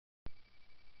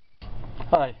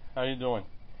Hi, how you doing?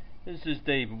 This is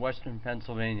Dave in Western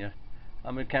Pennsylvania.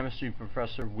 I'm a chemistry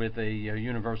professor with a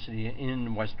university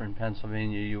in Western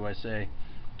Pennsylvania, USA.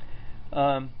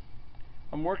 I'm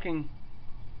working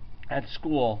at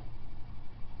school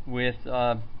with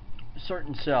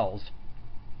certain cells.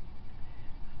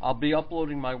 I'll be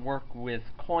uploading my work with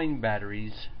coin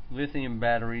batteries, lithium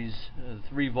batteries,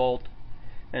 3 volt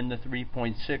and the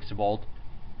 3.6 volt,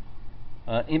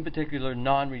 in particular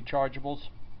non-rechargeables.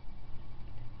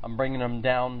 I'm bringing them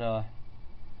down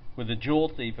with a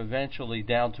joule thief eventually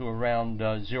down to around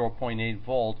 0.8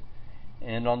 volt,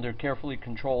 and under carefully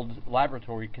controlled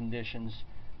laboratory conditions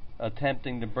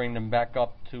attempting to bring them back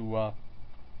up to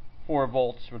 4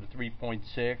 volts for the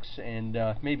 3.6 and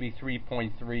maybe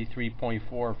 3.3, 3.4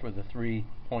 for the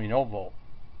 3.0 volt.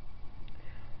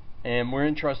 And we're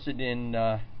interested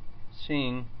in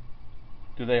seeing,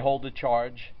 do they hold a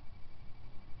charge?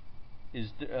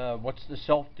 What's the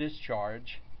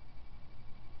self-discharge?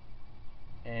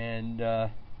 And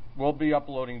we'll be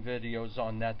uploading videos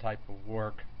on that type of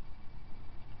work.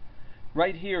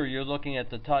 Right here you're looking at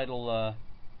the title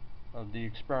of the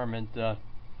experiment.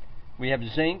 We have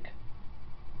zinc,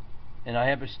 and I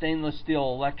have a stainless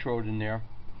steel electrode in there.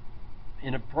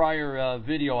 In a prior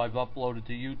video I've uploaded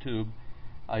to YouTube,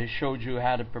 I showed you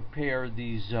how to prepare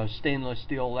these stainless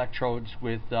steel electrodes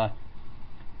with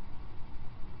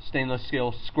stainless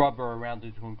steel scrubber around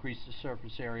it to increase the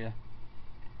surface area.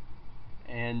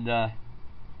 And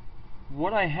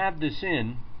what I have this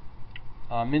in,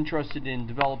 I'm interested in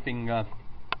developing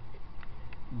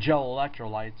gel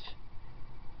electrolytes.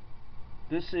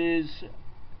 This is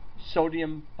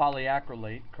sodium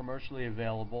polyacrylate, commercially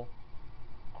available.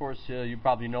 Of course, you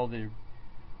probably know they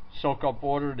soak up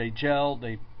water, they gel,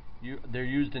 they're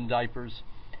used in diapers.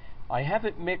 I have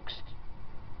it mixed,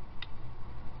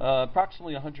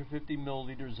 approximately 150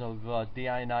 milliliters of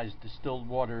deionized distilled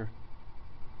water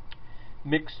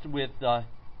mixed with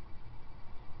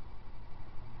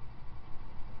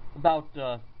about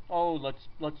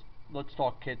let's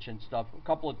talk kitchen stuff. A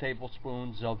couple of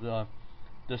tablespoons of the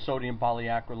sodium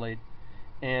polyacrylate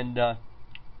and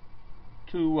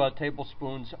 2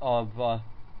 tablespoons of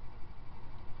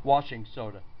washing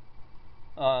soda.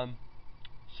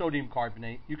 Sodium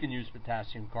carbonate. You can use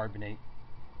potassium carbonate,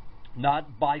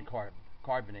 not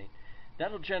bicarbonate.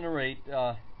 That'll generate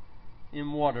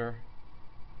in water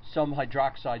some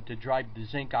hydroxide to drive the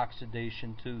zinc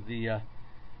oxidation to the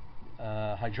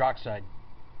hydroxide.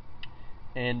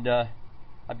 And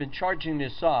I've been charging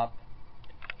this up.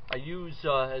 I use,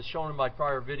 as shown in my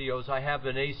prior videos, I have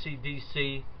an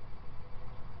AC/DC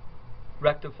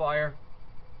rectifier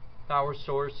power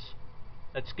source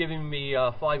that's giving me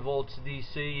 5 volts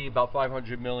DC, about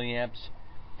 500 milliamps.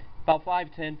 About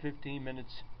 5, 10, 15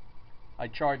 minutes I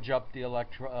charge up the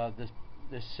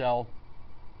this cell,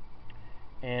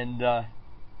 and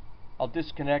I'll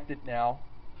disconnect it now,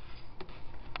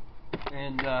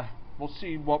 and we'll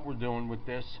see what we're doing with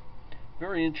this.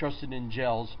 Very interested in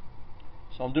gels,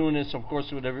 so I'm doing this, of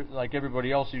course, with like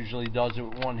everybody else usually does it,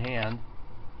 with one hand.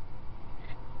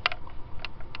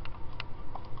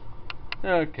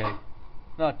 Okay,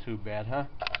 not too bad,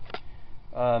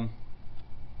 huh?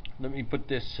 Let me put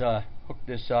this, hook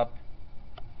this up.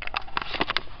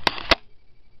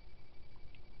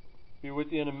 Be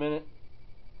with you in a minute.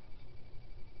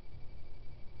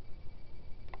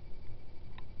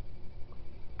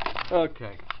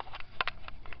 Okay,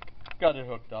 got it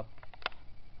hooked up.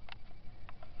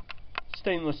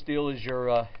 Stainless steel is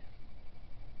your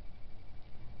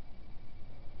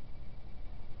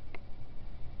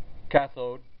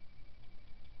cathode,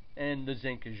 and the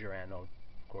zinc is your anode,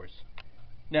 of course.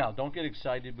 Now, don't get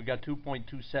excited. We got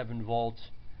 2.27 volts,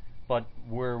 but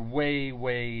we're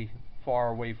way far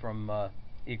away from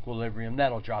equilibrium.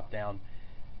 That'll drop down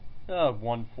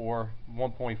 1.4,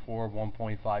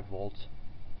 1.5 volts.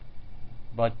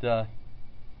 But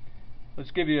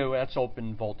let's give you, that's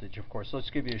open voltage, of course. Let's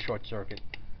give you a short circuit.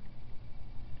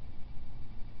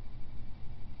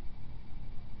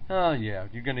 Oh yeah,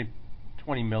 you're going to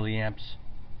 20 milliamps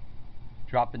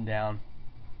dropping down.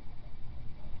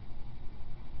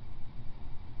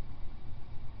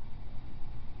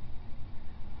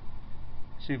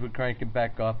 See if we crank it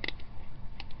back up.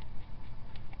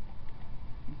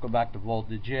 Go back to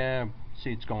voltage. Yeah,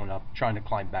 see it's going up, trying to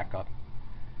climb back up.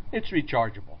 It's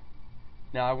rechargeable.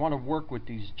 Now I want to work with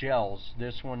these gels,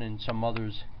 this one and some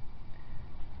others,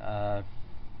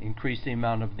 increase the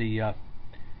amount of the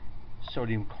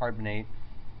sodium carbonate.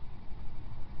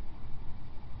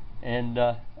 And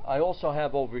I also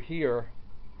have over here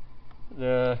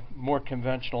the more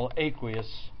conventional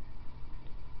aqueous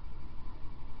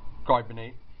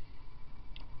carbonate.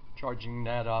 charging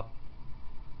that up.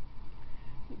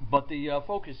 But the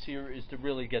focus here is to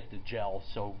really get the gel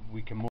so we can move